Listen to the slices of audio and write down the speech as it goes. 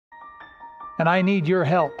and I need your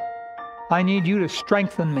help. I need you to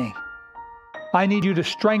strengthen me. I need you to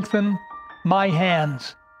strengthen my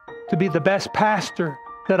hands to be the best pastor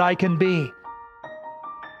that I can be.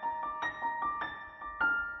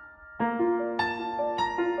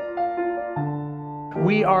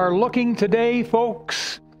 We are looking today,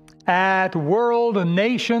 folks, at World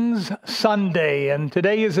Nations Sunday. And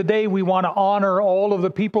today is a day we want to honor all of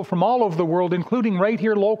the people from all over the world, including right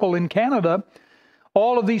here local in Canada.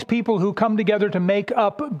 All of these people who come together to make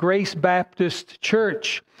up Grace Baptist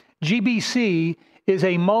Church. GBC is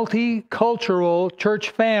a multicultural church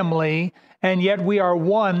family, and yet we are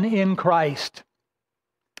one in Christ.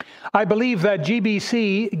 I believe that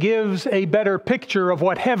GBC gives a better picture of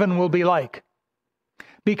what heaven will be like,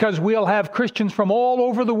 because we'll have Christians from all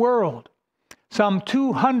over the world, some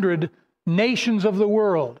 200 nations of the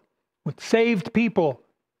world, with saved people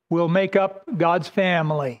will make up God's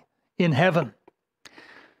family in heaven.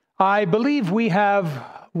 I believe we have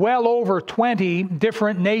well over 20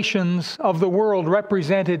 different nations of the world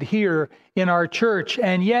represented here in our church,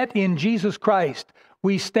 and yet in Jesus Christ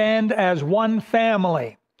we stand as one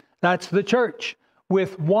family. That's the church,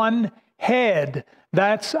 with one head.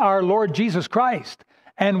 That's our Lord Jesus Christ.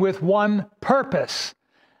 And with one purpose,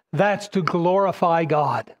 that's to glorify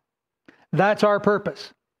God. That's our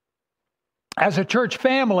purpose. As a church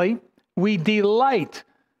family, we delight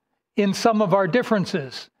in some of our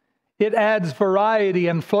differences. It adds variety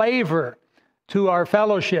and flavor to our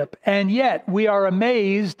fellowship, and yet we are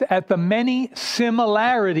amazed at the many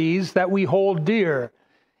similarities that we hold dear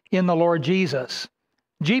in the Lord Jesus.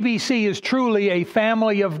 GBC is truly a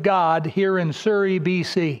family of God here in Surrey,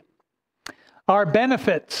 BC. Our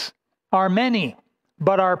benefits are many,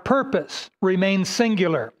 but our purpose remains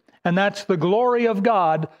singular, and that's the glory of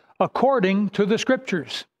God according to the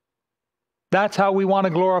Scriptures. That's how we want to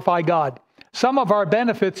glorify God. Some of our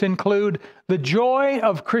benefits include the joy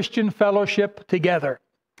of Christian fellowship together,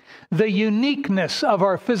 the uniqueness of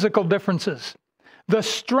our physical differences, the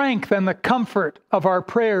strength and the comfort of our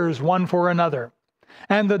prayers one for another,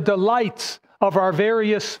 and the delights of our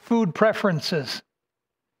various food preferences.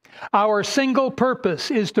 Our single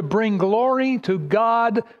purpose is to bring glory to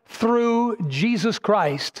God through Jesus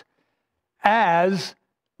Christ as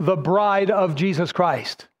the bride of Jesus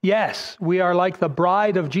Christ. Yes, we are like the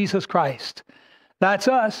bride of Jesus Christ. That's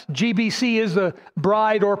us. GBC is the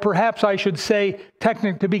bride, or perhaps I should say,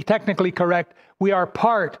 to be technically correct, we are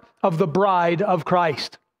part of the bride of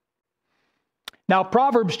Christ. Now,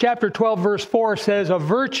 Proverbs chapter 12, verse 4 says, "A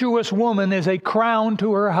virtuous woman is a crown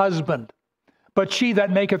to her husband, but she that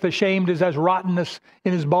maketh ashamed is as rottenness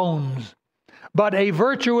in his bones." But a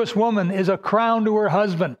virtuous woman is a crown to her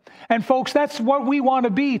husband. And folks, that's what we want to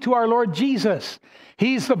be to our Lord Jesus.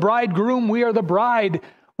 He's the bridegroom, we are the bride.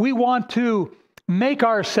 We want to make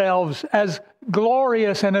ourselves as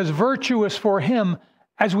glorious and as virtuous for Him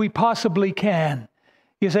as we possibly can.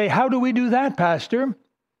 You say, how do we do that, Pastor?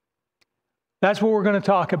 That's what we're going to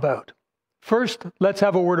talk about. First, let's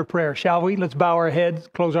have a word of prayer, shall we? Let's bow our heads,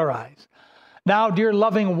 close our eyes. Now, dear,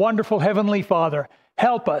 loving, wonderful Heavenly Father,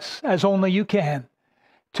 help us, as only you can,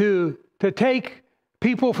 to take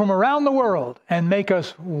people from around the world and make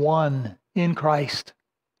us one in Christ.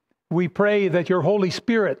 We pray that your Holy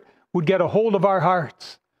Spirit would get a hold of our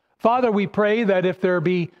hearts. Father, we pray that if there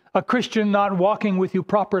be a Christian not walking with you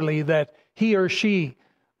properly, that he or she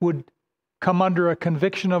would come under a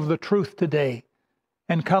conviction of the truth today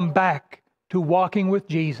and come back to walking with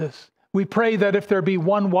Jesus. We pray that if there be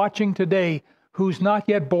one watching today who's not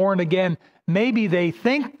yet born again, maybe they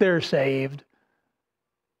think they're saved.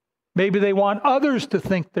 Maybe they want others to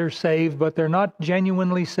think they're saved, but they're not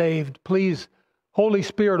genuinely saved. Please, Holy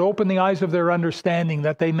Spirit, open the eyes of their understanding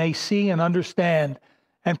that they may see and understand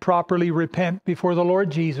and properly repent before the Lord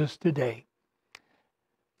Jesus today.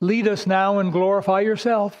 Lead us now and glorify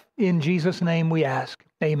yourself. In Jesus' name we ask.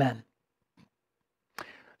 Amen.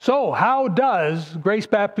 So, how does Grace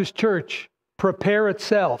Baptist Church prepare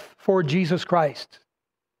itself for Jesus Christ?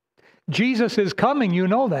 Jesus is coming, you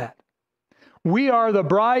know that. We are the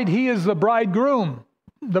bride, He is the bridegroom.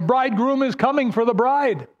 The bridegroom is coming for the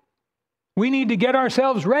bride. We need to get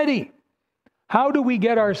ourselves ready. How do we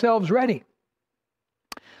get ourselves ready?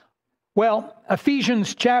 Well,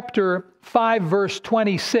 Ephesians chapter 5, verse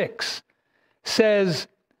 26 says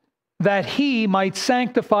that He might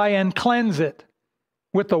sanctify and cleanse it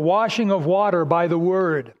with the washing of water by the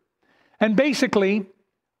word. And basically,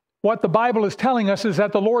 what the Bible is telling us is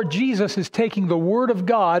that the Lord Jesus is taking the Word of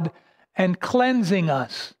God and cleansing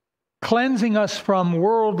us from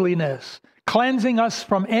worldliness, cleansing us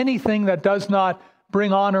from anything that does not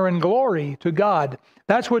bring honor and glory to God.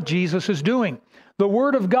 That's what Jesus is doing. The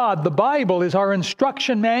Word of God, the Bible, is our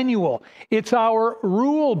instruction manual. It's our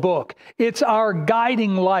rule book. It's our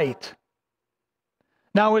guiding light.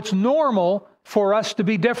 Now, it's normal for us to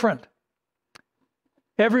be different.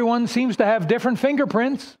 Everyone seems to have different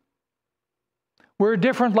fingerprints. We're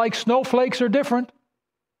different like snowflakes are different.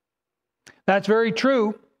 That's very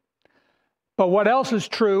true. But what else is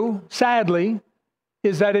true, sadly,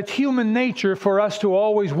 is that it's human nature for us to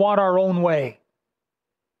always want our own way.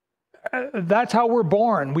 That's how we're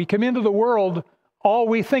born. We come into the world, all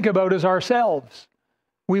we think about is ourselves.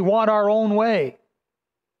 We want our own way.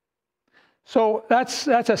 So that's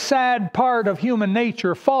a sad part of human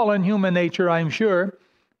nature, fallen human nature, I'm sure,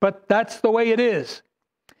 but that's the way it is.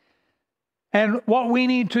 And what we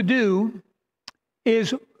need to do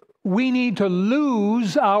is we need to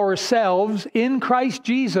lose ourselves in Christ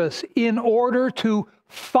Jesus in order to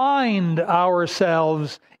find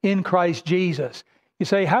ourselves in Christ Jesus. You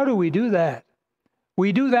say, how do we do that?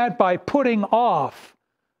 We do that by putting off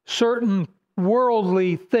certain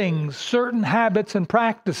worldly things, certain habits and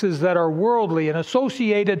practices that are worldly and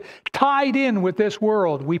associated, tied in with this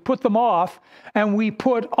world. We put them off and we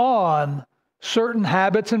put on certain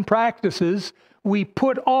habits and practices. We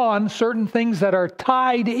put on certain things that are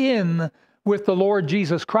tied in with the Lord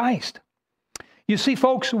Jesus Christ. You see,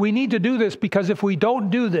 folks, we need to do this because if we don't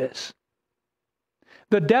do this,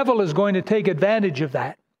 the devil is going to take advantage of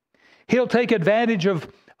that. He'll take advantage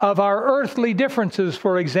of our earthly differences,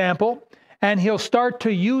 for example, and he'll start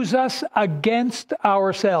to use us against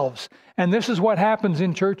ourselves. And this is what happens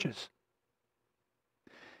in churches.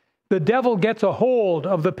 The devil gets a hold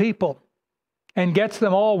of the people and gets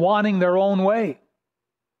them all wanting their own way.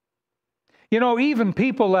 You know, even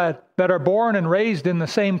people that are born and raised in the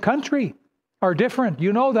same country are different.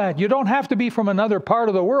 You know that. You don't have to be from another part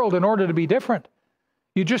of the world in order to be different.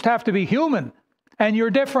 You just have to be human, and you're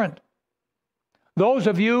different. Those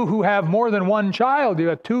of you who have more than one child, you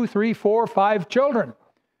have 2, 3, 4, 5 children,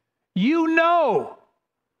 you know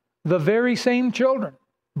the very same children,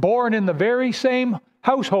 born in the very same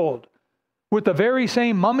household, with the very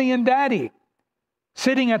same mommy and daddy,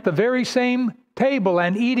 sitting at the very same table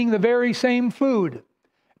and eating the very same food,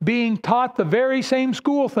 being taught the very same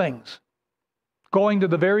school things, going to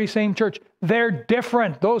the very same church. They're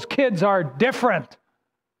different. Those kids are different.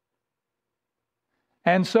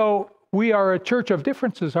 And so we are a church of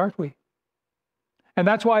differences, aren't we? And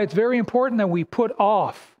that's why it's very important that we put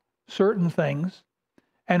off certain things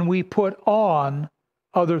and we put on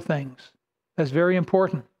other things. That's very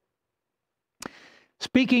important.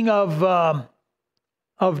 Speaking of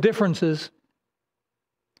differences,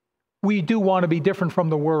 we do want to be different from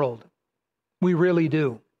the world. We really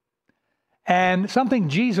do. And something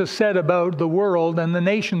Jesus said about the world and the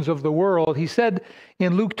nations of the world, he said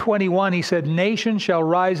in Luke 21, he said, nation shall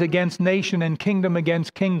rise against nation and kingdom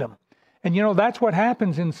against kingdom. And you know, that's what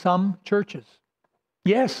happens in some churches.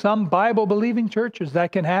 Yes, some Bible-believing churches,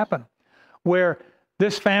 that can happen, where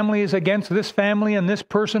this family is against this family and this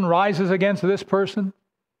person rises against this person.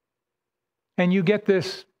 And you get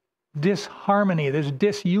this disharmony, this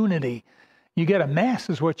disunity. You get a mess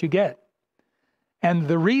is what you get. And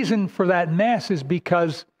the reason for that mess is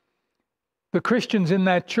because the Christians in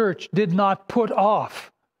that church did not put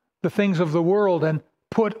off the things of the world and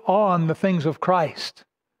put on the things of Christ.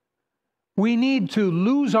 We need to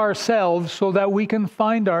lose ourselves so that we can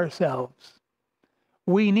find ourselves.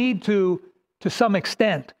 We need to some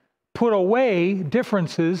extent, put away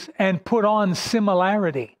differences and put on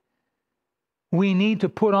similarity. We need to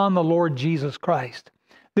put on the Lord Jesus Christ.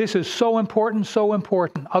 This is so important, so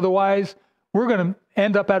important. Otherwise, we're going to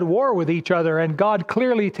end up at war with each other. And God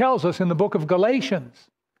clearly tells us in the book of Galatians.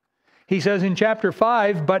 He says in chapter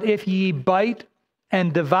 5, but if ye bite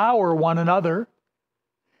and devour one another,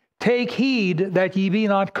 take heed that ye be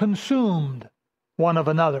not consumed one of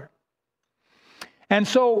another. And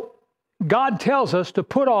so God tells us to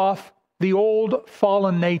put off the old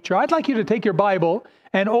fallen nature. I'd like you to take your Bible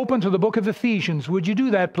and open to the book of Ephesians. Would you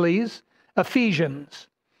do that, please? Ephesians.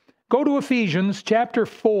 Go to Ephesians chapter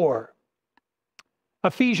 4.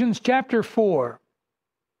 Ephesians chapter 4.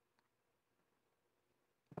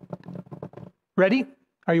 Ready?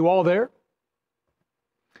 Are you all there?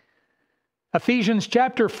 Ephesians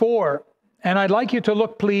chapter 4. And I'd like you to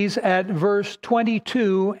look, please, at verse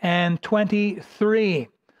 22 and 23.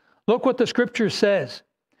 Look what the scripture says.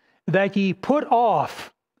 That ye put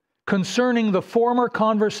off concerning the former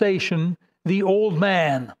conversation the old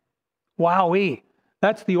man. Wowee.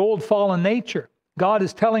 That's the old fallen nature. God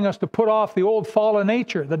is telling us to put off the old fallen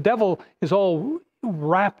nature. The devil is all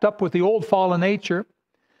wrapped up with the old fallen nature,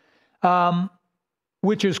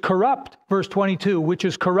 which is corrupt, verse 22, which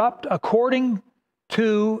is corrupt according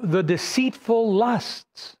to the deceitful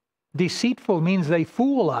lusts. Deceitful means they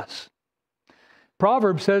fool us.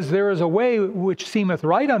 Proverbs says, there is a way which seemeth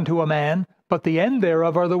right unto a man, but the end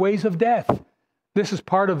thereof are the ways of death. This is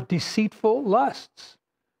part of deceitful lusts.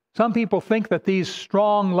 Some people think that these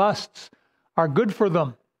strong lusts are good for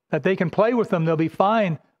them, that they can play with them, they'll be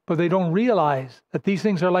fine, but they don't realize that these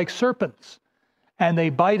things are like serpents, and they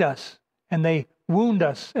bite us, and they wound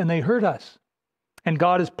us, and they hurt us. And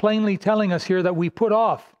God is plainly telling us here that we put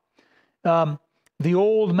off the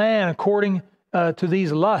old man according to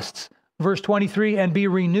these lusts. Verse 23, and be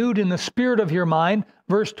renewed in the spirit of your mind.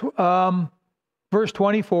 Verse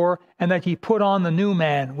 24, and that ye put on the new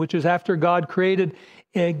man, which is after God created.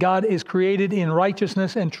 God is created in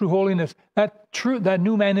righteousness and true holiness. That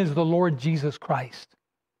new man is the Lord Jesus Christ.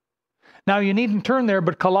 Now you needn't turn there,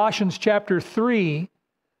 but Colossians chapter 3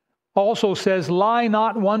 also says, lie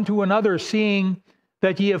not one to another, seeing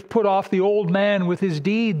that ye have put off the old man with his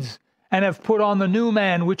deeds, and have put on the new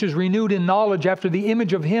man, which is renewed in knowledge after the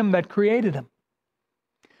image of him that created him.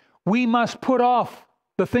 We must put off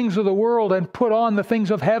the things of the world and put on the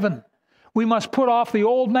things of heaven. We must put off the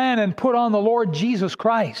old man and put on the Lord Jesus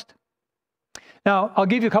Christ. Now, I'll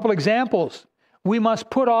give you a couple examples. We must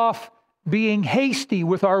put off being hasty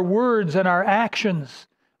with our words and our actions.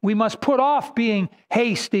 We must put off being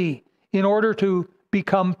hasty in order to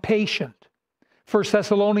become patient. 1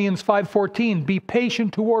 Thessalonians 5:14, be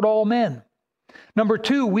patient toward all men. Number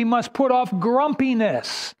 2, we must put off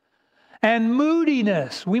grumpiness and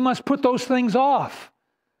moodiness. We must put those things off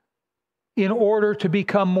in order to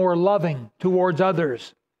become more loving towards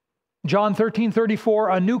others. John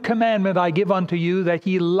 13:34, a new commandment I give unto you, that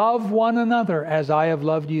ye love one another as I have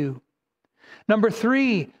loved you. Number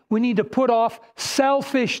 3, we need to put off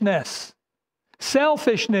selfishness.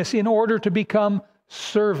 Selfishness in order to become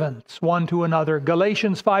servants one to another.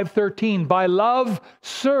 Galatians 5:13, by love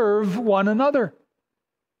serve one another.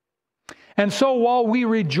 And so while we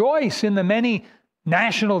rejoice in the many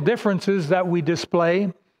national differences that we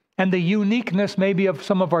display and the uniqueness maybe of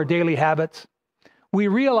some of our daily habits, we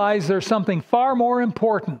realize there's something far more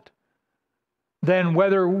important than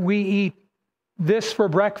whether we eat this for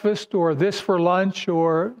breakfast or this for lunch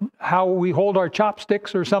or how we hold our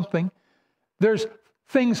chopsticks or something. There's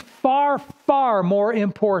things far, far more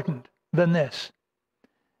important than this.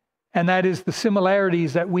 And that is the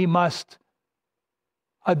similarities that we must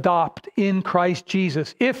adopt in Christ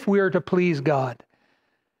Jesus if we are to please God.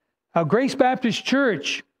 Now, Grace Baptist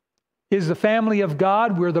Church is the family of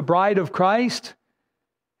God. We're the bride of Christ.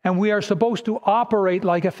 And we are supposed to operate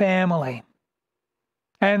like a family.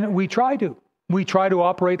 And we try to. We try to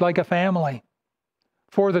operate like a family.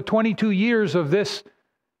 For the 22 years of this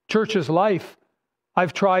church's life,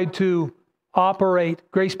 I've tried to operate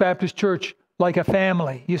Grace Baptist Church like a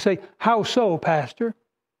family. You say, how so, Pastor?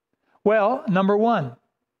 Well, number 1,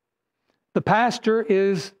 the pastor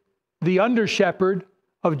is the under-shepherd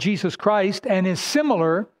of Jesus Christ and is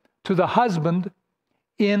similar to the husband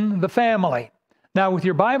in the family. Now, with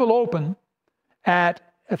your Bible open at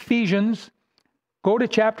Ephesians, go to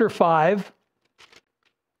chapter 5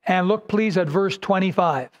 and look, please, at verse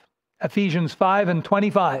 25. Ephesians 5 and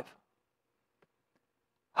 25.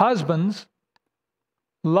 Husbands,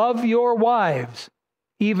 love your wives,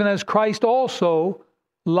 even as Christ also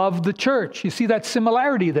loved the church. You see that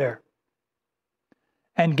similarity there.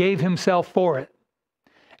 And gave himself for it.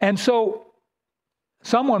 And so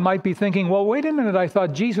someone might be thinking, well, wait a minute, I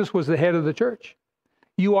thought Jesus was the head of the church.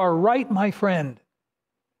 You are right, my friend.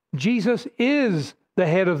 Jesus is the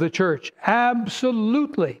head of the church.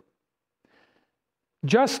 Absolutely.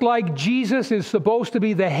 Just like Jesus is supposed to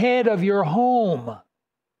be the head of your home.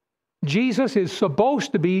 Jesus is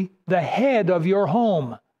supposed to be the head of your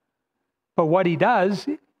home. But what he does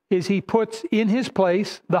is he puts in his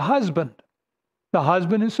place the husband. The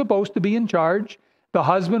husband is supposed to be in charge. The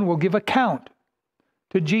husband will give account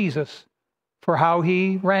to Jesus for how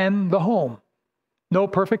he ran the home. No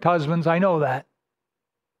perfect husbands, I know that.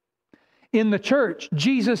 In the church,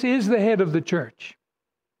 Jesus is the head of the church,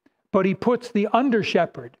 but he puts the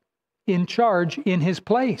under-shepherd in charge in his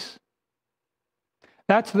place.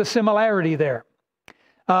 That's the similarity there.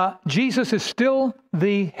 Jesus is still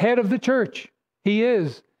the head of the church. He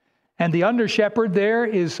is. And the under-shepherd there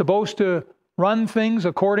is supposed to run things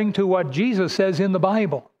according to what Jesus says in the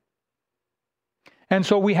Bible. And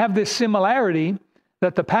so we have this similarity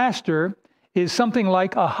that the pastor is something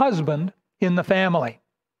like a husband in the family.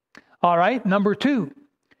 All right, number 2,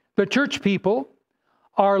 the church people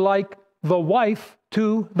are like the wife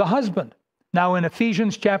to the husband. Now in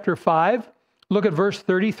Ephesians chapter 5, look at verse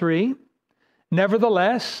 33.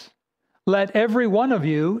 Nevertheless, let every one of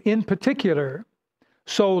you in particular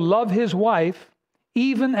so love his wife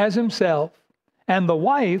even as himself, and the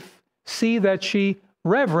wife see that she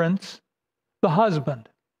reverence the husband.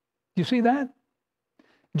 You see that?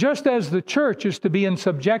 Just as the church is to be in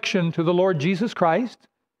subjection to the Lord Jesus Christ,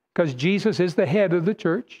 because Jesus is the head of the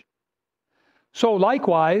church, so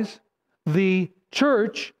likewise, the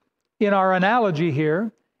church, in our analogy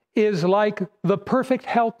here, is like the perfect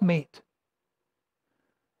helpmeet,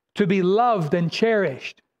 to be loved and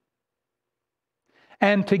cherished.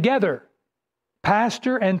 And together,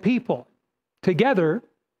 pastor and people, together,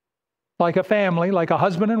 like a family, like a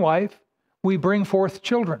husband and wife, we bring forth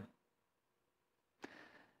children.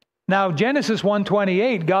 Now, Genesis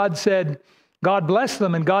 1:28, God said, God blessed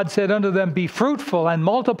them, and God said unto them, be fruitful and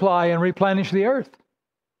multiply and replenish the earth.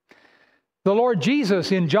 The Lord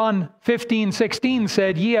Jesus in John 15:16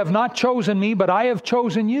 said, ye have not chosen me, but I have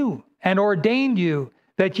chosen you and ordained you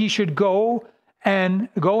that ye should go and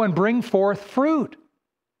bring forth fruit,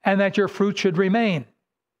 and that your fruit should remain.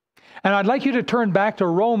 And I'd like you to turn back to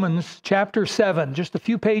Romans chapter 7. Just a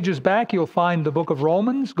few pages back, you'll find the book of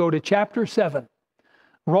Romans. Go to chapter 7.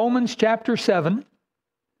 Romans chapter 7.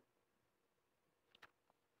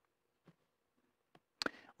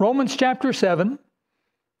 Romans chapter 7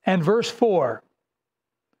 and verse 4.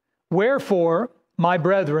 Wherefore, my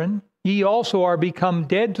brethren, ye also are become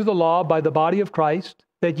dead to the law by the body of Christ,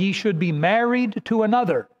 that ye should be married to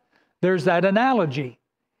another. There's that analogy.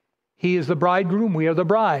 He is the bridegroom, we are the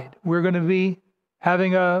bride. We're going to be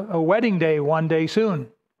having a wedding day one day soon.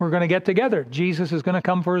 We're going to get together. Jesus is going to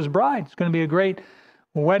come for his bride. It's going to be a great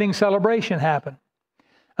wedding celebration happen.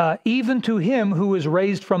 Even to him who is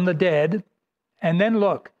raised from the dead, and then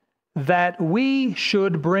look, that we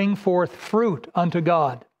should bring forth fruit unto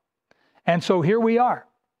God. And so here we are,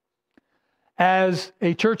 as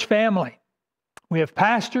a church family. We have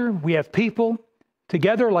pastor, we have people,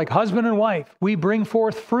 together like husband and wife, we bring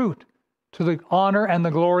forth fruit to the honor and the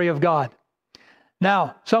glory of God.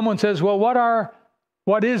 Now, someone says, well,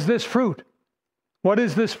 what is this fruit? What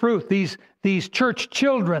is this fruit? These church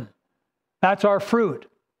children, that's our fruit.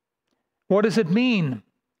 What does it mean?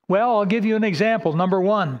 Well, I'll give you an example. Number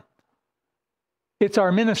one, it's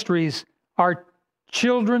our ministries, our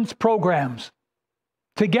children's programs.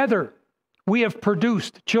 Together, we have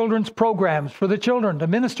produced children's programs for the children, to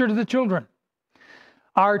minister to the children.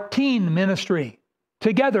 Our teen ministry,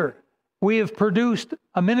 together, we have produced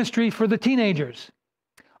a ministry for the teenagers.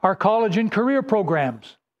 Our college and career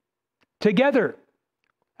programs, together,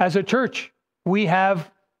 as a church, we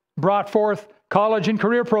have brought forth college and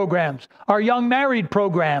career programs, our young married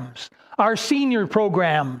programs, our senior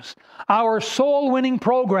programs, our soul winning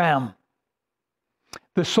program,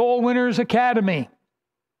 the Soul Winners Academy.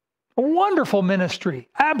 A wonderful ministry,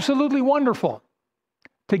 absolutely wonderful.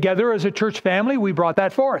 Together as a church family, we brought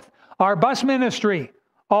that forth. Our bus ministry,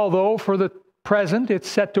 although for the present it's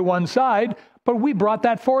set to one side, but we brought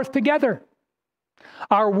that forth together.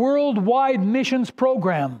 Our worldwide missions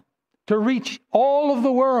program to reach all of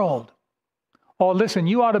the world. Oh, listen,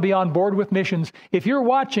 you ought to be on board with missions. If you're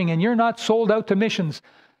watching and you're not sold out to missions,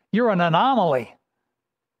 you're an anomaly.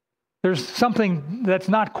 There's something that's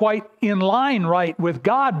not quite in line right with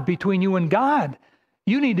God, between you and God.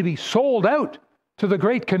 You need to be sold out to the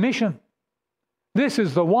Great Commission. This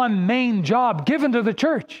is the one main job given to the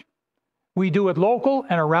church. We do it local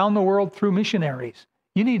and around the world through missionaries.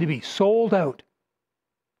 You need to be sold out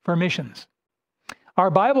for missions. Our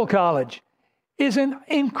Bible college is an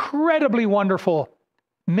incredibly wonderful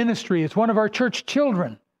ministry. It's one of our church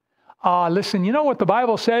children. Listen, you know what the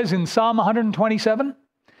Bible says in Psalm 127?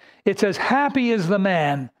 It says, happy is the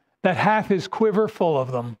man that hath his quiver full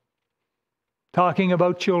of them. Talking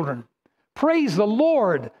about children. Praise the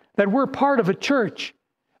Lord that we're part of a church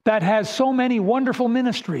that has so many wonderful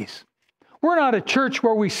ministries. We're not a church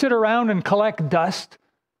where we sit around and collect dust.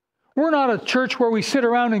 We're not a church where we sit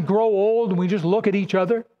around and grow old and we just look at each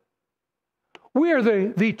other. We are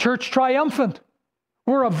the church triumphant.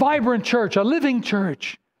 We're a vibrant church, a living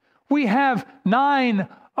church. We have 9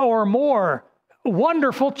 or more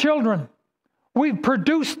wonderful children. We've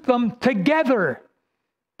produced them together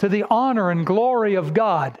to the honor and glory of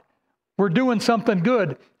God. We're doing something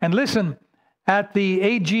good. And listen, at the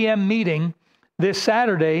AGM meeting this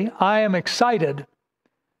Saturday, I am excited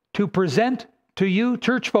to present to you,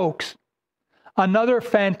 church folks, another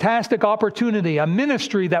fantastic opportunity, a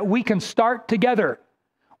ministry that we can start together.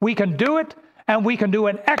 We can do it, and we can do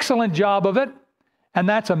an excellent job of it, and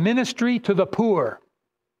that's a ministry to the poor.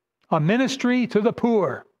 A ministry to the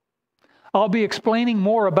poor. I'll be explaining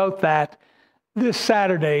more about that this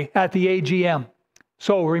Saturday at the AGM.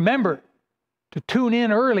 So remember to tune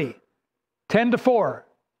in early, 10 to 4.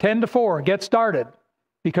 10 to 4, get started.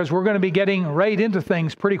 because we're going to be getting right into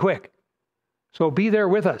things pretty quick. So be there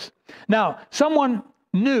with us. Now, someone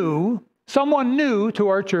new to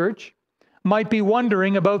our church might be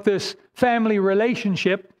wondering about this family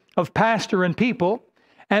relationship of pastor and people,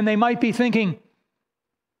 and they might be thinking,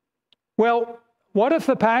 well, what if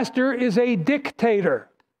the pastor is a dictator?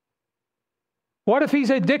 What if he's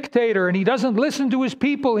a dictator and he doesn't listen to his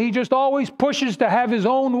people? He just always pushes to have his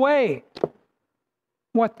own way.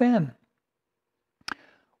 What then?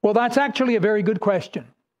 Well, that's actually a very good question.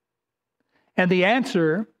 And the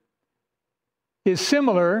answer is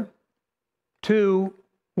similar to,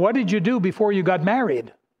 what did you do before you got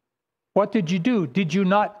married? What did you do? Did you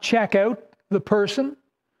not check out the person?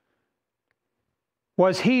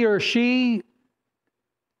 Was he or she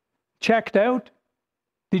checked out?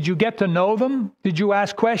 Did you get to know them? Did you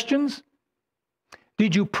ask questions?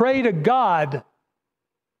 Did you pray to God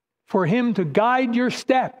for Him to guide your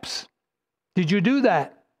steps? Did you do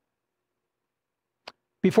that?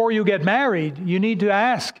 Before you get married, you need to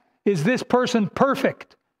ask, is this person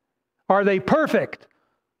perfect? Are they perfect?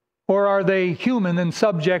 Or are they human and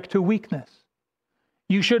subject to weakness?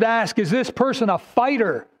 You should ask, is this person a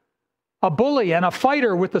fighter, a bully and a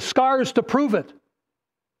fighter with the scars to prove it?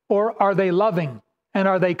 Or are they loving and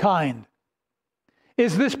are they kind?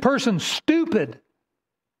 Is this person stupid,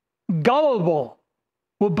 gullible,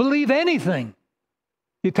 will believe anything?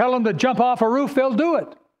 You tell them to jump off a roof, they'll do it.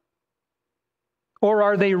 Or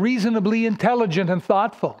are they reasonably intelligent and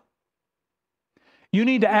thoughtful? You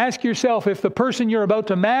need to ask yourself if the person you're about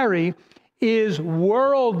to marry is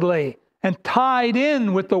worldly and tied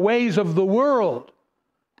in with the ways of the world,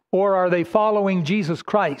 or are they following Jesus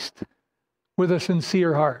Christ with a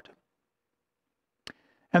sincere heart?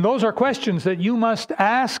 And those are questions that you must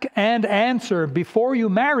ask and answer before you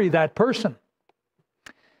marry that person.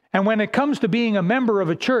 And when it comes to being a member of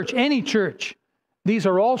a church, any church, these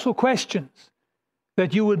are also questions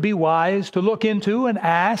that you would be wise to look into and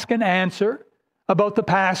ask and answer about the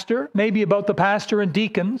pastor, maybe about the pastor and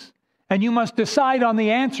deacons, and you must decide on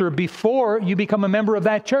the answer before you become a member of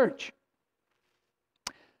that church.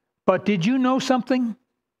 But did you know something?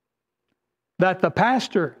 That the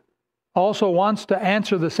pastor also wants to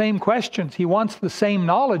answer the same questions. He wants the same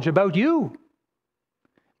knowledge about you.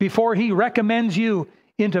 Before he recommends you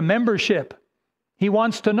into membership, he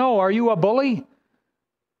wants to know, are you a bully?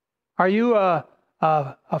 Are you a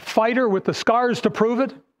fighter with the scars to prove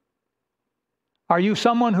it? Are you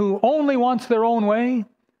someone who only wants their own way?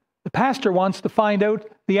 The pastor wants to find out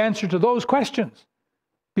the answer to those questions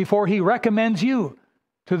before he recommends you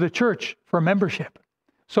to the church for membership.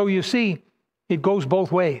 So you see, it goes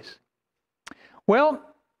both ways. Well,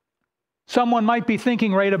 someone might be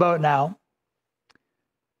thinking right about now,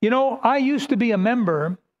 you know, I used to be a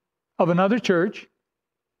member of another church,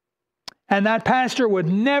 and that pastor would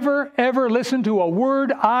never, ever listen to a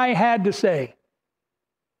word I had to say.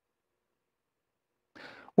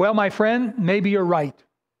 Well, my friend, maybe you're right.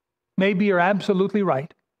 Maybe you're absolutely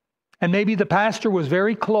right. And maybe the pastor was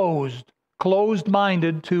very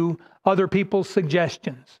closed-minded to other people's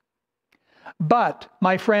suggestions. But,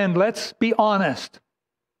 my friend, let's be honest.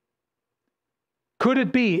 Could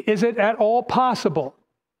it be, is it at all possible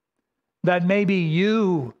that maybe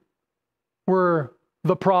you were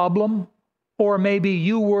the problem, or maybe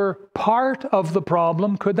you were part of the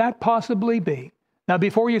problem? Could that possibly be? Now,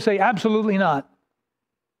 before you say absolutely not,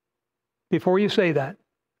 before you say that,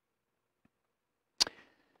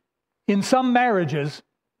 in some marriages,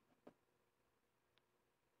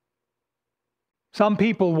 some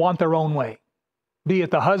people want their own way, be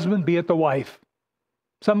it the husband, be it the wife.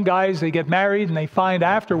 Some guys, they get married and they find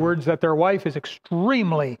afterwards that their wife is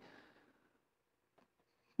extremely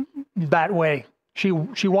that way. She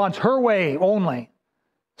wants her way only.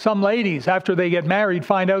 Some ladies, after they get married,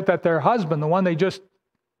 find out that their husband, the one they just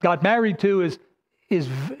got married to,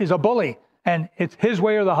 is a bully, and it's his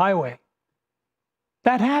way or the highway.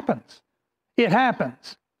 That happens. It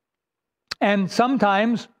happens. And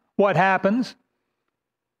sometimes what happens,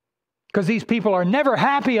 because these people are never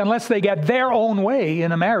happy unless they get their own way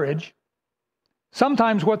in a marriage,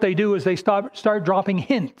 sometimes what they do is they start dropping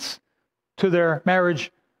hints to their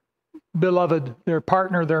marriage beloved, their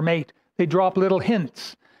partner, their mate. They drop little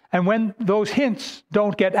hints. And when those hints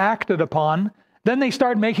don't get acted upon, then they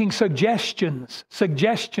start making suggestions.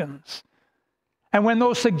 And when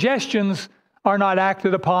those suggestions are not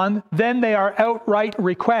acted upon, then they are outright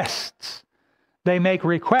requests. They make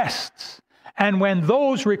requests. And when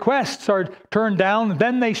those requests are turned down,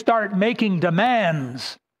 then they start making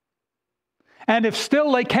demands. And if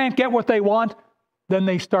still they can't get what they want, then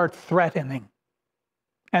they start threatening.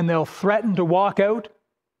 And they'll threaten to walk out.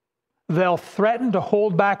 they'll threaten to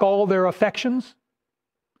hold back all their affections.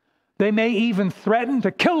 They may even threaten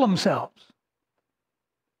to kill themselves.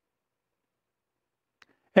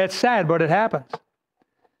 It's sad, but it happens.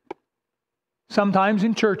 Sometimes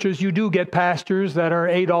in churches you do get pastors that are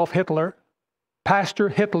Adolf Hitler, Pastor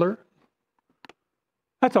Hitler.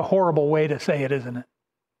 That's a horrible way to say it, isn't it?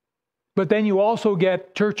 But then you also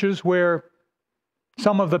get churches where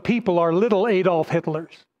some of the people are little Adolf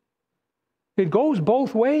Hitlers. It goes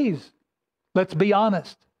both ways. Let's be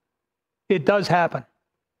honest. It does happen.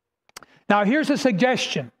 Now here's a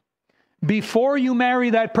suggestion. Before you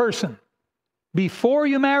marry that person,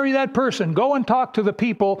 go and talk to the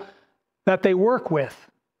people that they work with.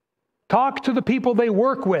 Talk to the people they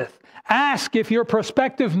work with. Ask if your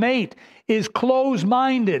prospective mate is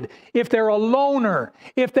closed-minded, if they're a loner,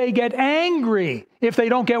 if they get angry, if they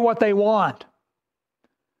don't get what they want.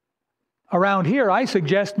 Around here, I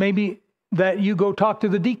suggest maybe that you go talk to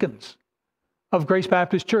the deacons of Grace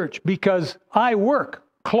Baptist Church, because I work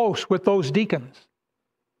close with those deacons,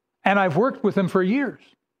 and I've worked with them for years.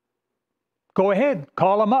 Go ahead,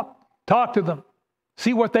 call them up, talk to them,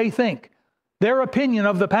 see what they think. Their opinion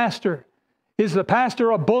of the pastor. Is the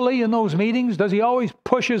pastor a bully in those meetings? Does he always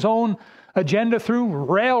push his own agenda through,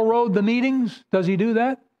 railroad the meetings? Does he do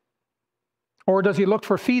that? Or does he look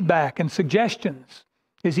for feedback and suggestions?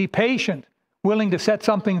 Is he patient, willing to set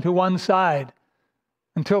something to one side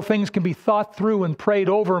until things can be thought through and prayed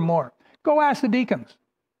over more? Go ask the deacons.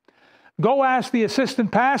 Go ask the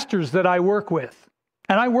assistant pastors that I work with.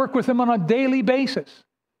 And I work with them on a daily basis.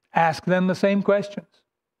 Ask them the same questions.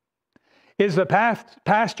 Is the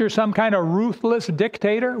pastor some kind of ruthless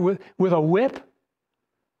dictator with a whip?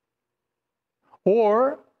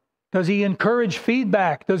 Or does he encourage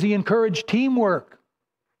feedback? Does he encourage teamwork?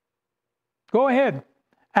 Go ahead.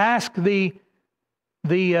 Ask the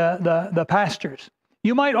pastors.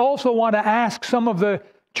 You might also want to ask some of the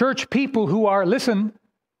church people who are, listen,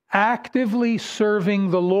 actively serving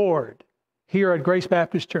the Lord here at Grace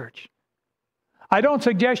Baptist Church. I don't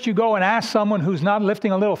suggest you go and ask someone who's not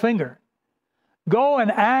lifting a little finger. Go and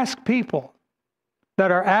ask people that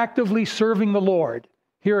are actively serving the Lord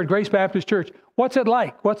here at Grace Baptist Church. What's it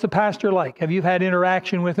like? What's the pastor like? Have you had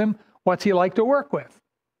interaction with him? What's he like to work with?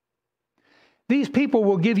 These people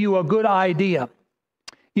will give you a good idea.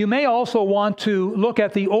 You may also want to look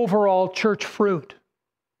at the overall church fruit.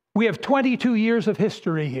 We have 22 years of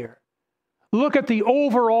history here. Look at the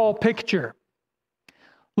overall picture.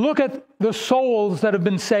 Look at the souls that have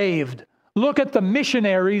been saved. Look at the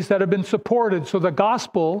missionaries that have been supported so the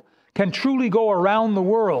gospel can truly go around the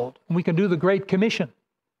world and we can do the Great Commission.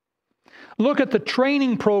 Look at the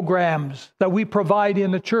training programs that we provide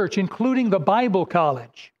in the church, including the Bible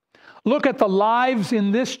College. Look at the lives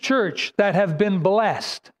in this church that have been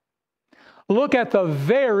blessed. Look at the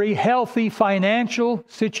very healthy financial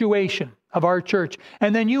situation of our church.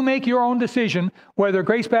 And then you make your own decision whether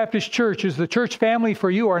Grace Baptist Church is the church family for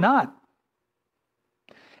you or not.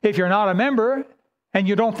 If you're not a member and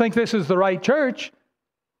you don't think this is the right church,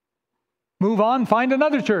 move on, find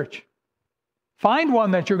another church. Find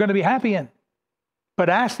one that you're going to be happy in. But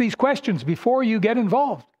ask these questions before you get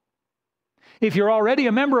involved. If you're already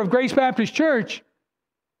a member of Grace Baptist Church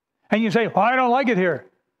and you say, oh, I don't like it here,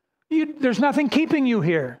 there's nothing keeping you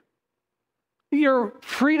here. You're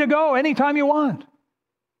free to go anytime you want.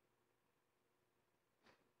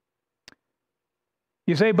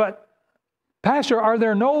 You say, but Pastor, are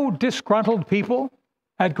there no disgruntled people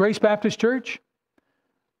at Grace Baptist Church?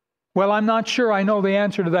 Well, I'm not sure I know the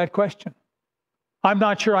answer to that question. I'm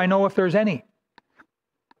not sure I know if there's any.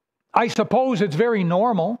 I suppose it's very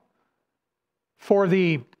normal for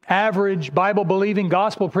the average Bible-believing,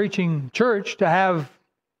 gospel-preaching church to have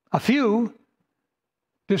a few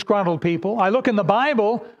disgruntled people. I look in the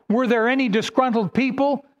Bible, were there any disgruntled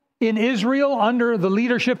people in Israel under the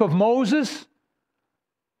leadership of Moses?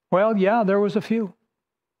 Well, yeah, there was a few.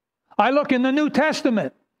 I look in the New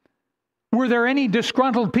Testament. Were there any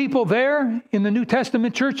disgruntled people there in the New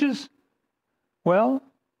Testament churches? Well,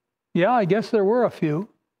 yeah, I guess there were a few.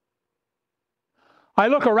 I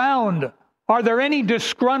look around. Are there any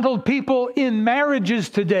disgruntled people in marriages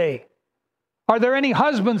today? Are there any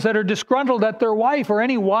husbands that are disgruntled at their wife or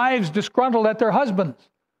any wives disgruntled at their husbands?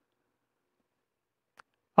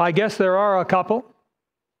 I guess there are a couple.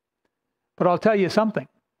 But I'll tell you something.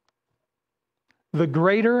 The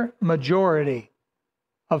greater majority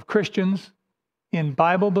of Christians in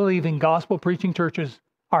Bible-believing, gospel-preaching churches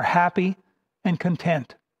are happy and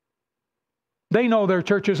content. They know their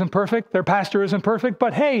church isn't perfect, their pastor isn't perfect,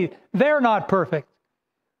 but hey, they're not perfect.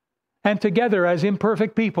 And together as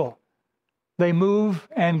imperfect people, They move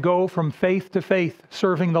and go from faith to faith,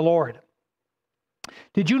 serving the Lord.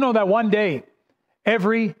 Did you know that one day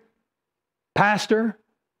every pastor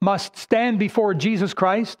must stand before Jesus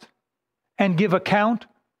Christ and give account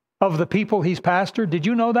of the people he's pastored? Did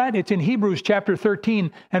you know that? It's in Hebrews chapter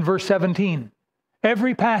 13 and verse 17.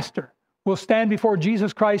 Every pastor will stand before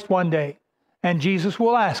Jesus Christ one day, and Jesus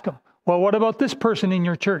will ask him, well, what about this person in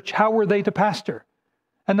your church? How were they to pastor?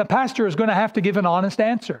 And the pastor is going to have to give an honest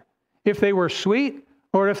answer. If they were sweet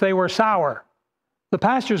or if they were sour, the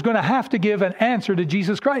pastor is going to have to give an answer to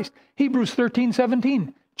Jesus Christ. Hebrews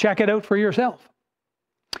 13:17. Check it out for yourself.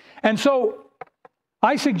 And so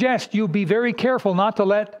I suggest you be very careful not to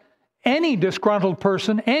let any disgruntled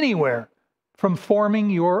person anywhere from forming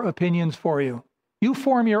your opinions for you. You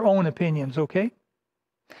form your own opinions, okay?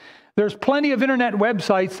 There's plenty of internet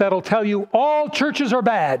websites that'll tell you all churches are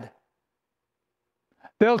bad.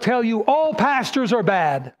 They'll tell you all pastors are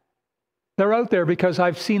bad. They're out there because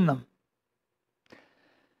I've seen them.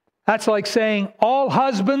 That's like saying all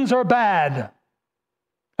husbands are bad.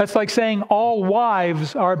 That's like saying all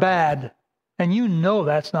wives are bad. And you know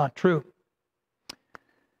that's not true.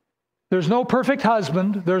 There's no perfect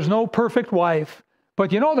husband. There's no perfect wife.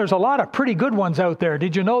 But you know, there's a lot of pretty good ones out there.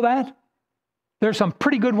 Did you know that? There's some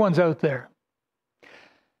pretty good ones out there.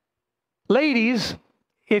 Ladies,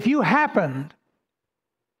 if you happened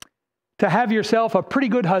to have yourself a pretty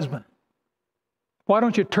good husband, why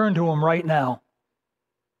don't you turn to him right now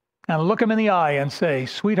and look him in the eye and say,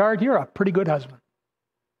 sweetheart, you're a pretty good husband.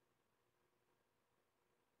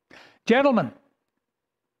 Gentlemen,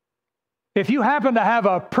 if you happen to have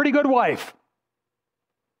a pretty good wife,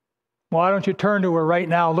 why don't you turn to her right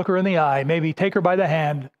now, look her in the eye, maybe take her by the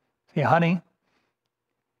hand, say, honey,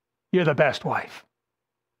 you're the best wife.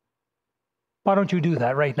 Why don't you do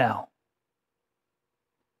that right now?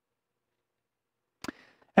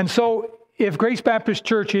 And so, if Grace Baptist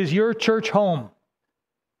Church is your church home,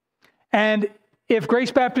 and if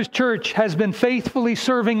Grace Baptist Church has been faithfully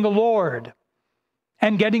serving the Lord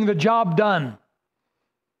and getting the job done,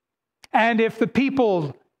 and if the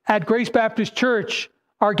people at Grace Baptist Church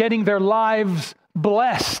are getting their lives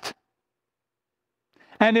blessed,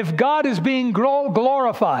 and if God is being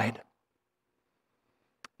glorified,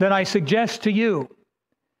 then I suggest to you,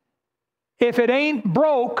 if it ain't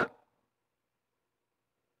broke,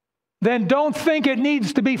 then don't think it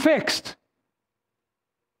needs to be fixed.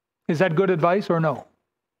 Is that good advice or no?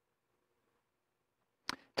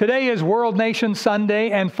 Today is World Nation Sunday,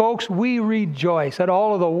 and folks, we rejoice at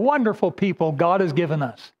all of the wonderful people God has given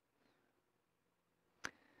us.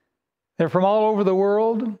 They're from all over the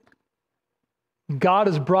world. God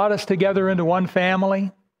has brought us together into one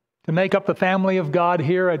family to make up the family of God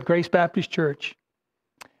here at Grace Baptist Church.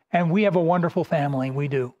 And we have a wonderful family, we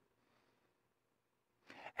do.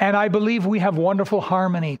 And I believe we have wonderful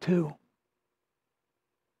harmony too.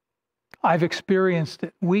 I've experienced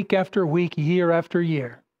it week after week, year after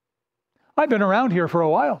year. I've been around here for a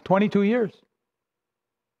while, 22 years.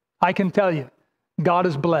 I can tell you, God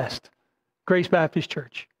has blessed Grace Baptist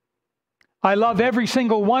Church. I love every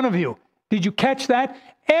single one of you. Did you catch that?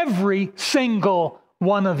 Every single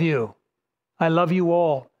one of you. I love you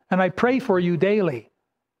all. And I pray for you daily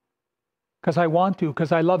because I want to,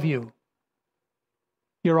 because I love you.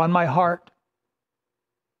 You're on my heart.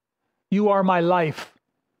 You are my life.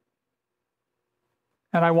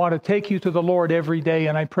 And I want to take you to the Lord every day,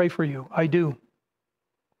 and I pray for you. I do.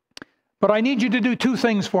 But I need you to do two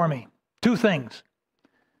things for me. Two things.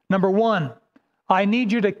 Number one, I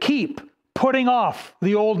need you to keep putting off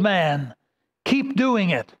the old man. Keep doing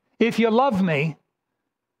it. If you love me,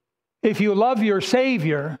 if you love your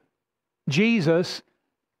Savior, Jesus,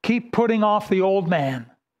 keep putting off the old man.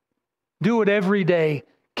 Do it every day.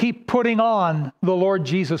 Keep putting on the Lord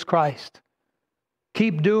Jesus Christ.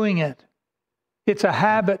 Keep doing it. It's a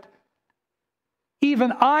habit.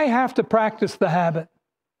 Even I have to practice the habit.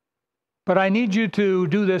 But I need you to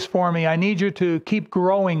do this for me. I need you to keep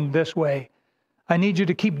growing this way. I need you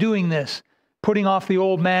to keep doing this. Putting off the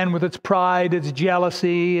old man with its pride, its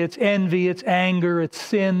jealousy, its envy, its anger, its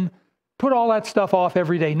sin. Put all that stuff off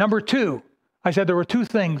every day. Number two, I said there were two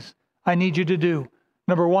things I need you to do.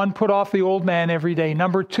 Number one, put off the old man every day.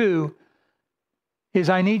 Number two is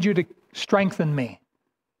I need you to strengthen me.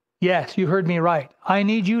 Yes, you heard me right. I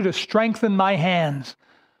need you to strengthen my hands.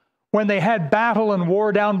 When they had battle and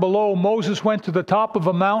war down below, Moses went to the top of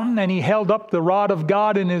a mountain and he held up the rod of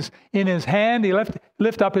God in his hand. He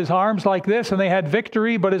lift up his arms like this and they had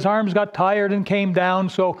victory, but his arms got tired and came down.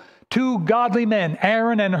 So two godly men,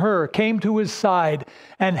 Aaron and Hur, came to his side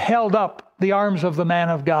and held up the arms of the man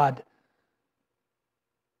of God.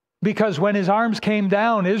 Because when his arms came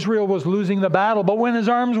down, Israel was losing the battle. But when his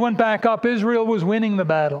arms went back up, Israel was winning the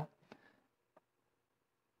battle.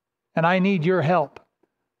 And I need your help.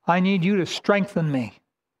 I need you to strengthen me.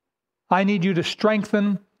 I need you to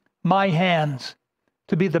strengthen my hands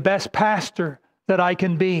to be the best pastor that I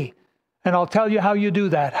can be. And I'll tell you how you do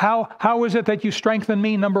that. How is it that you strengthen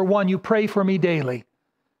me? Number one, you pray for me daily.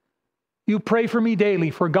 You pray for me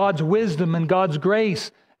daily for God's wisdom and God's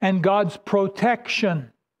grace and God's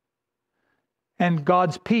protection and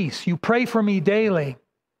God's peace. You pray for me daily.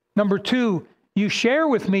 Number two, you share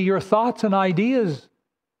with me your thoughts and ideas.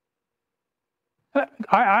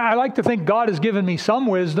 I like to think God has given me some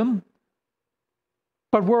wisdom,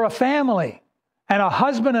 but we're a family and a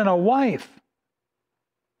husband and a wife.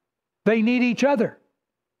 They need each other.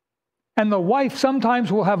 And the wife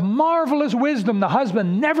sometimes will have marvelous wisdom the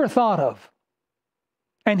husband never thought of.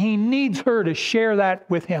 And he needs her to share that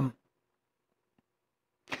with him.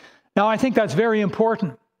 Now, I think that's very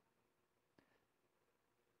important.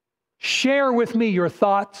 Share with me your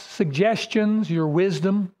thoughts, suggestions, your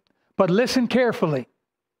wisdom, but listen carefully.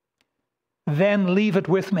 Then leave it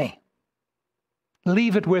with me.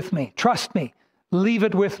 Leave it with me. Trust me. Leave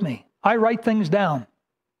it with me. I write things down.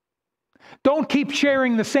 Don't keep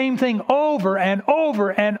sharing the same thing over and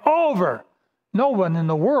over and over. No one in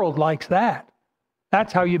the world likes that.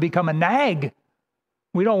 That's how you become a nag.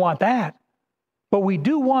 We don't want that. But we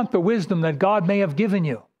do want the wisdom that God may have given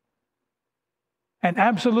you. And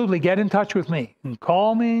absolutely get in touch with me. You can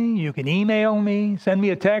call me, you can email me, send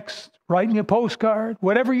me a text, write me a postcard,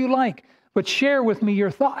 whatever you like. But share with me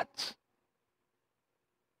your thoughts.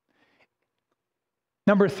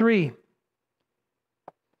 Number three,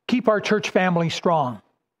 keep our church family strong.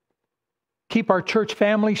 Keep our church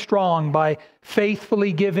family strong by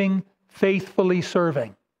faithfully giving, faithfully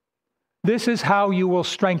serving. This is how you will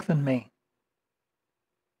strengthen me.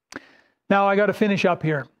 Now I got to finish up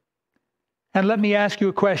here. And let me ask you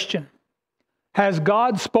a question. Has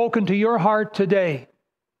God spoken to your heart today?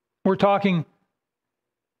 We're talking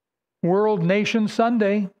World Nation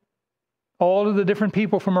Sunday. All of the different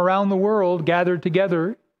people from around the world gathered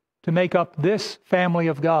together to make up this family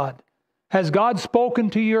of God. Has God spoken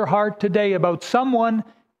to your heart today about someone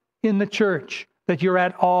in the church that you're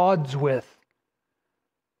at odds with?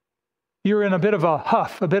 You're in a bit of a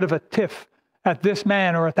huff, a bit of a tiff at this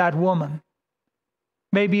man or at that woman.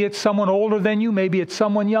 Maybe it's someone older than you, maybe it's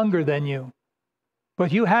someone younger than you.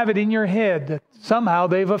 But you have it in your head that somehow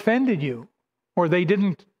they've offended you, or they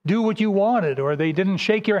didn't do what you wanted, or they didn't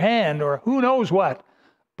shake your hand, or who knows what.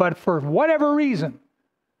 But for whatever reason,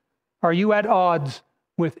 are you at odds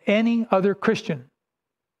with any other Christian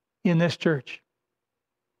in this church?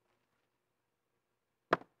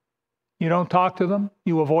 You don't talk to them,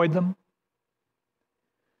 you avoid them.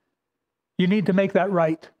 You need to make that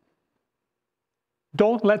right.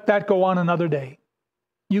 Don't let that go on another day.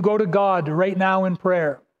 You go to God right now in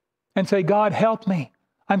prayer and say, God, help me.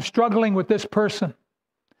 I'm struggling with this person.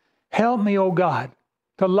 Help me, oh God,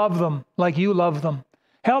 to love them like you love them.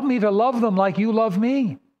 Help me to love them like you love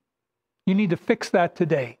me. You need to fix that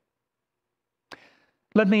today.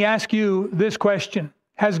 Let me ask you this question.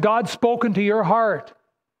 Has God spoken to your heart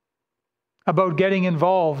about getting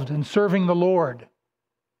involved in serving the Lord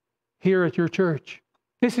here at your church?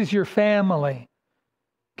 This is your family.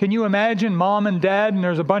 Can you imagine mom and dad and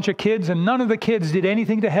there's a bunch of kids and none of the kids did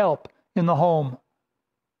anything to help in the home?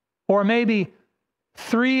 Or maybe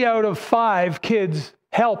 3 out of 5 kids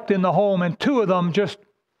helped in the home and 2 of them just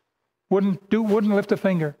wouldn't lift a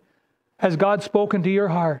finger. Has God spoken to your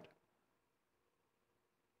heart?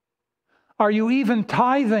 Are you even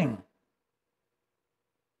tithing?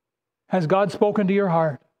 Has God spoken to your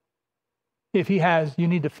heart? If He has, you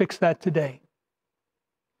need to fix that today.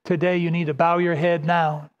 Today you need to bow your head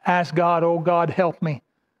now. Ask God, oh God, help me.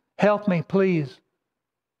 Help me, please,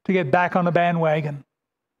 to get back on the bandwagon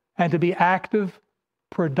and to be active,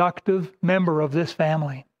 productive member of this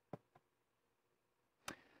family.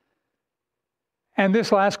 And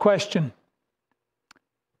this last question.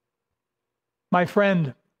 My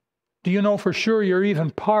friend, do you know for sure you're even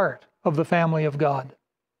part of the family of God?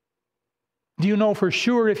 Do you know for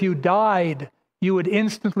sure if you died, you would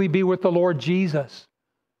instantly be with the Lord Jesus?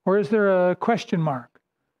 Or is there a question mark?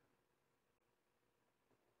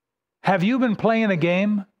 Have you been playing a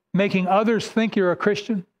game, making others think you're a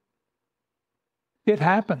Christian? It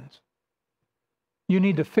happens. You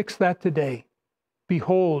need to fix that today.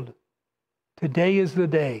 Behold, today is the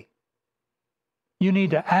day. You need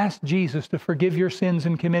to ask Jesus to forgive your sins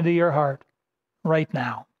and come into your heart right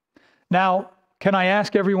now. Now, can I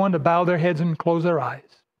ask everyone to bow their heads and close their eyes?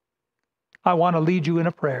 I want to lead you in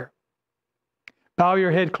a prayer. Bow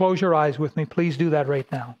your head, close your eyes with me. Please do that right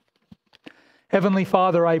now. Heavenly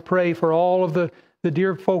Father, I pray for all of the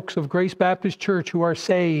dear folks of Grace Baptist Church who are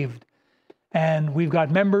saved. And we've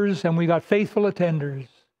got members and we've got faithful attenders.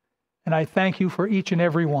 And I thank you for each and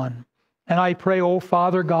every one. And I pray, oh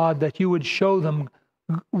Father God, that you would show them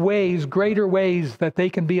ways, greater ways, that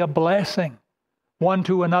they can be a blessing one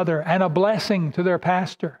to another and a blessing to their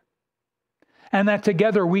pastor. And that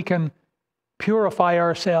together we can purify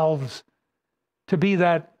ourselves to be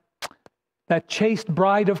that chaste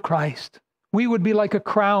bride of Christ. We would be like a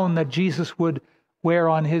crown that Jesus would wear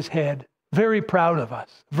on his head. Very proud of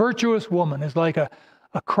us. Virtuous woman is like a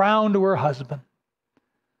crown to her husband.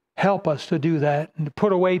 Help us to do that and to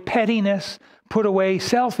put away pettiness, put away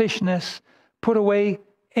selfishness, put away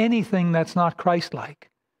anything that's not Christ-like.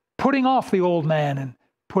 Putting off the old man and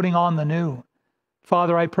putting on the new.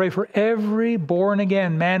 Father, I pray for every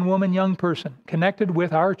born-again man, woman, young person connected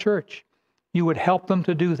with our church. You would help them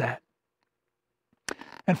to do that.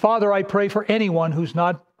 And Father, I pray for anyone who's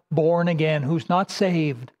not born again, who's not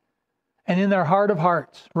saved, and in their heart of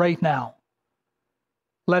hearts right now,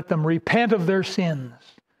 let them repent of their sins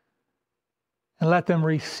and let them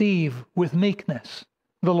receive with meekness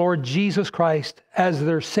the Lord Jesus Christ as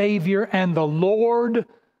their Savior and the Lord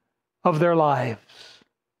of their lives.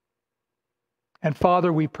 And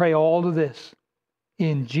Father, we pray all of this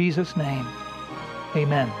in Jesus' name.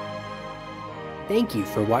 Amen. Thank you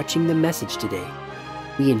for watching the message today.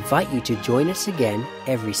 We invite you to join us again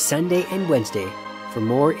every Sunday and Wednesday for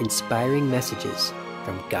more inspiring messages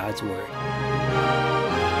from God's Word.